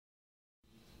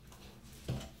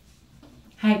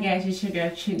Hi guys, it's your girl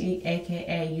Trini,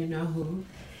 aka you know who.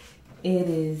 It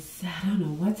is, I don't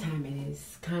know what time it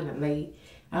is, kind of late.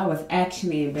 I was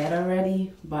actually in bed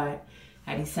already, but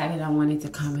I decided I wanted to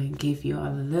come and give you all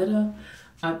a little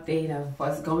update of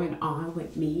what's going on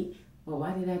with me. Well,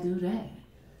 why did I do that?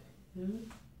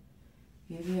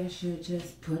 Maybe I should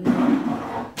just put it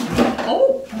on.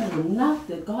 Oh, I knocked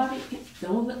the garbage.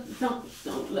 Don't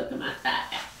look at my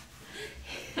eye.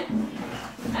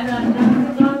 I don't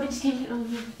know the garbage can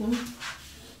on my phone.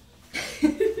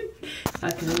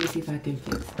 Okay, let me see if I can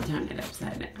turn it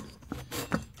upside down.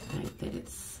 Like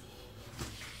this.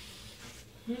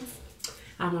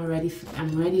 I'm ready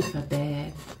for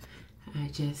bed. I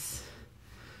just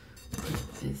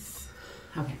put this.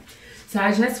 Okay. So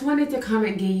I just wanted to come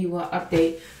and give you an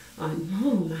update on,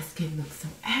 oh, my skin looks so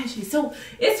ashy. So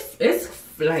it's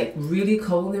like really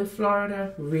cold in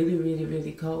Florida.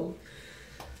 Really cold.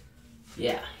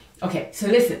 Yeah. Okay, so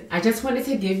listen, I just wanted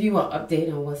to give you an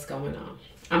update on what's going on.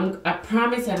 I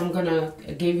promise that I'm gonna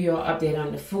give you an update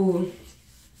on the food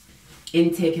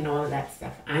intake and all of that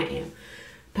stuff. I am.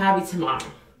 Probably tomorrow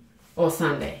or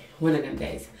Sunday, one of them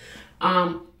days.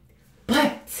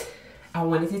 But I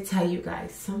wanted to tell you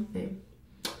guys something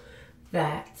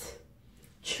that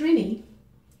Trini,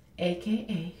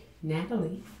 aka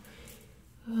Natalie,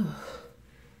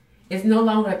 is no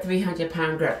longer a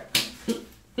 300-pound girl.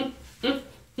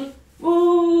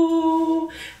 Ooh,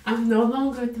 I'm no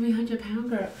longer a 300-pound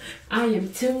girl. I am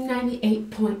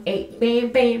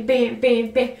 298.8.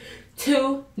 Bam.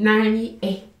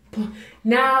 298.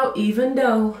 Now, even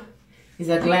though it's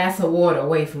a glass of water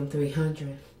away from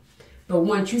 300. But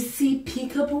once you see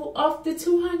peekaboo off the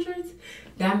 200s,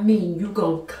 that means you're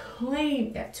going to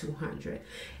claim that 200.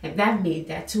 And that means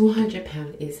that 200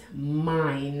 pound is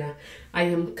mine. I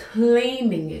am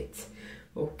claiming it.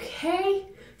 Okay?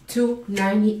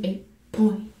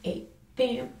 298.8.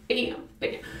 Bam.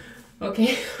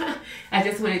 Okay? I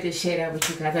just wanted to share that with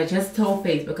you guys. I just told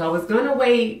Facebook I was going to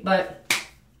wait, but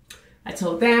I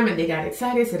told them and they got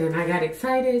excited. So then I got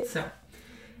excited. So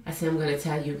I said I'm going to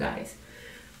tell you guys.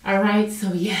 All right,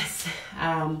 so yes,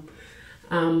 I'm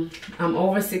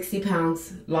over 60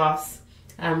 pounds lost.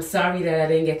 I'm sorry that I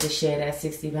didn't get to share that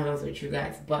 60 pounds with you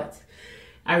guys, but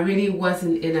I really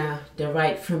wasn't in the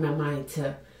right frame of mind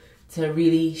to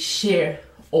really share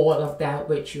all of that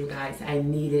with you guys. I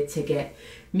needed to get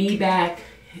me back,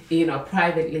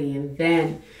 privately, and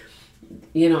then,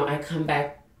 I come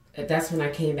back. That's when I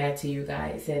came back to you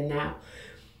guys, and now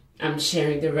I'm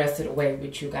sharing the rest of the way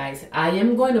with you guys. I'm not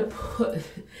even going to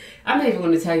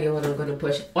tell you what I'm going to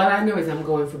push. All I know is I'm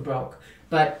going for broke.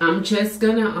 But I'm just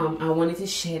going to, I wanted to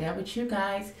share that with you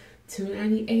guys.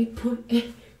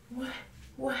 298.8.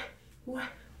 What?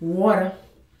 Water.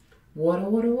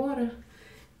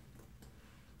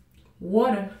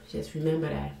 Just remember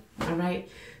that. All right?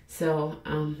 So,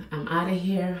 I'm out of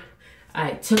here.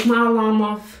 I took my alarm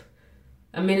off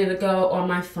a minute ago on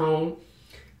my phone.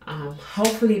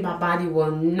 Hopefully my body will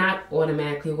not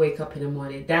automatically wake up in the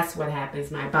morning. That's what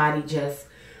happens. My body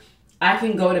I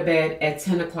can go to bed at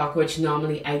 10 o'clock, which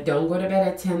normally I don't go to bed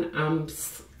at 10. I'm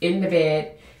in the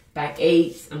bed by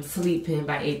 8. I'm sleeping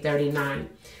by 8:39.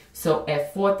 So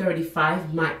at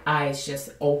 4:35, my eyes just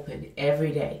open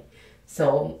every day.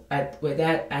 So with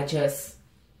that, I just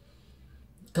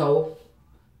go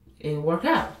and work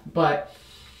out. But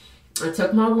I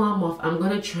took my alarm off. I'm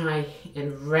going to try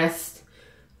and rest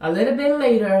a little bit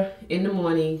later in the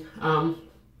morning. I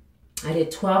did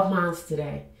 12 miles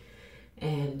today.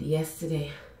 And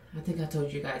yesterday, I think I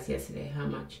told you guys yesterday how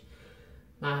much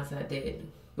miles I did.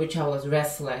 Which I was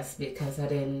restless because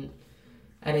my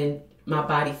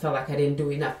body felt like I didn't do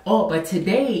enough. Oh, but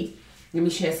today, let me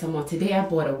share some more. Today I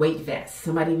bought a weight vest.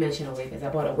 Somebody mentioned a weight vest. I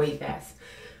bought a weight vest.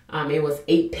 It was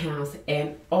 8 pounds.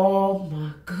 And oh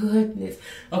my goodness.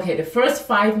 Okay, the first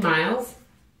 5 miles,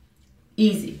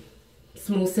 easy.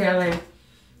 Smooth sailing.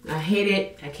 I hit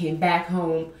it. I came back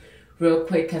home real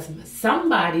quick because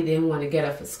somebody didn't want to get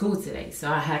up for school today.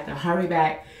 So I had to hurry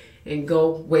back and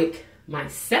go wake my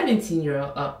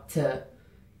 17-year-old up to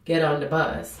get on the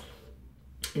bus.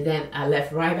 And then I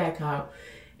left right back out.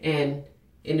 And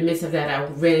in the midst of that, I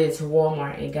ran into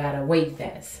Walmart and got a weight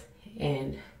vest.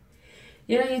 And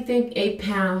you think 8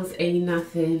 pounds ain't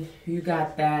nothing. You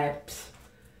got that.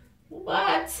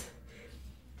 What?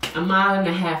 A mile and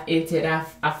a half into it, I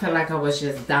felt like I was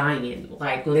just dying,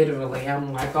 like literally.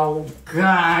 I'm like, oh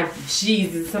God,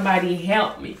 Jesus, somebody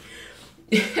help me.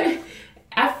 I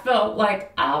felt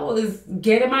like I was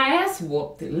getting my ass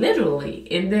whooped, literally.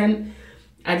 And then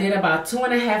I did about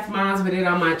 2.5 miles with it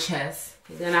on my chest.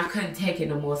 And then I couldn't take it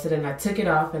no more, so then I took it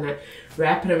off and I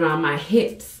wrapped it around my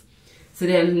hips. So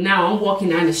then now I'm walking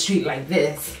down the street like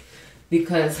this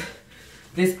because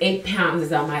this 8 pounds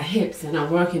is on my hips, and I'm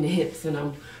working the hips, and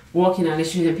I'm walking down the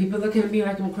street, and people looking at me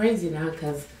like I'm crazy now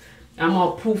because I'm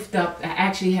all poofed up. I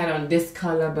actually had on this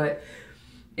color, but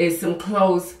it's some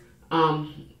clothes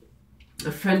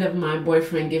a friend of my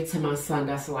boyfriend gave to my son.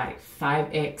 That's like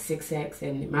 5X, 6X,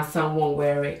 and my son won't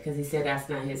wear it because he said that's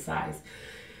not his size.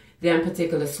 Them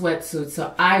particular sweatsuit,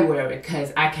 so I wear it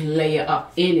because I can layer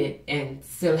up in it and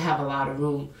still have a lot of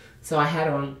room. So I had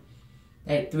on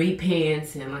like 3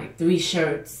 pants and like 3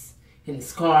 shirts and a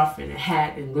scarf and a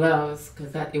hat and gloves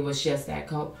because it was just that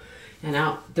cold. And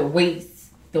out the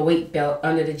weight belt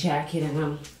under the jacket, and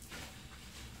I'm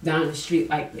down the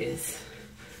street like this,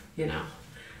 you know.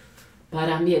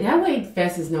 But yeah, that weight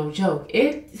vest is no joke.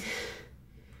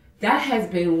 That has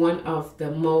been one of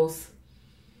the most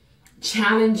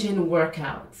challenging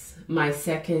workouts. My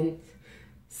second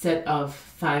set of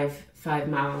five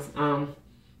miles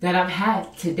that I've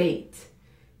had to date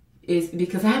is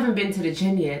because I haven't been to the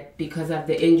gym yet because of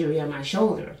the injury on my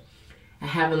shoulder. I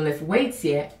haven't lifted weights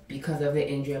yet because of the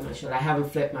injury on my shoulder. I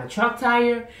haven't flipped my truck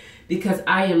tire because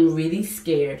I am really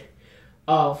scared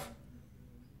of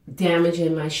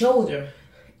damaging my shoulder.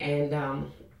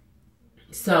 And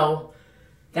so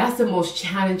that's the most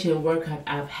challenging workout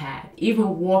I've had.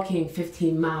 Even walking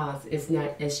 15 miles is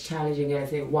not as challenging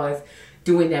as it was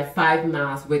doing that 5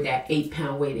 miles with that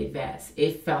 8-pound weighted vest.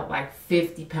 It felt like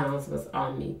 50 pounds was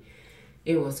on me.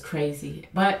 It was crazy.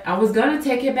 But I was gonna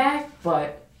take it back,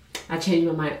 but I changed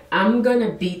my mind. I'm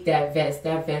gonna beat that vest.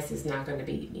 That vest is not gonna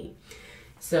beat me.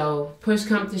 So push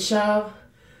come to shove,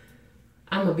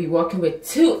 I'm gonna be walking with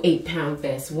 2 8-pound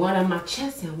vests, one on my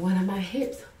chest and one on my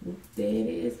hips. There it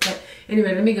is. But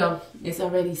anyway, let me go. It's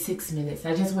already 6 minutes.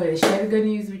 I just wanted to share the good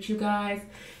news with you guys,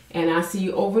 and I'll see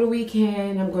you over the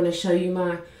weekend. I'm gonna show you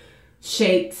my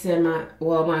shakes and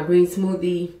my green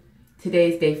smoothie.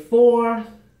 Today's day 4,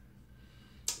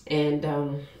 and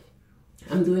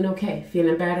I'm doing okay,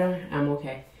 feeling better. I'm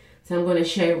okay. So I'm gonna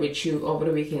share it with you over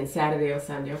the weekend, Saturday or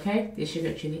Sunday. Okay? This is your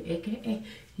girl Julie, aka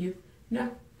you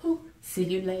know who. See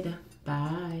you later.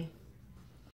 Bye.